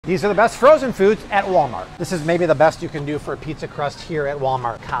These are the best frozen foods at Walmart. This is maybe the best you can do for a pizza crust here at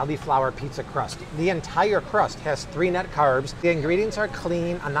Walmart. Cauliflower pizza crust. The entire crust has 3 net carbs. The ingredients are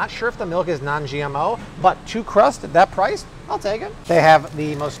clean. I'm not sure if the milk is non-GMO, but 2 crusts at that price, I'll take it. They have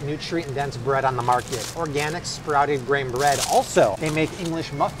the most nutrient-dense bread on the market. Organic sprouted grain bread. Also, they make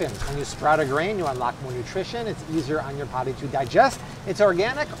English muffins. When you sprout a grain, you unlock more nutrition. It's easier on your body to digest. It's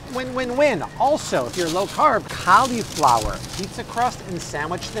organic. Win, win, win. Also, if you're low carb, cauliflower pizza crust and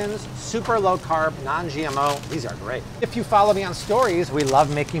sandwich thins, super low carb, non-GMO. These are great. If you follow me on stories, we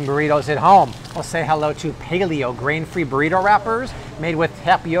love making burritos at home. We'll say hello to Paleo grain-free burrito wrappers made with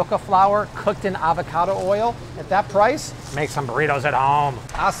tapioca flour, cooked in avocado oil. At that price, make some burritos at home.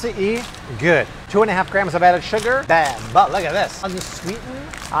 Acai, good. 2.5 grams of added sugar, bad. But look at this, unsweetened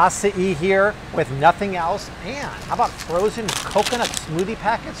acai here with nothing else. And how about frozen coconut smoothie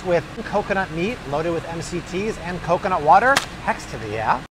packets with coconut meat loaded with MCTs and coconut water? Hex to the yeah.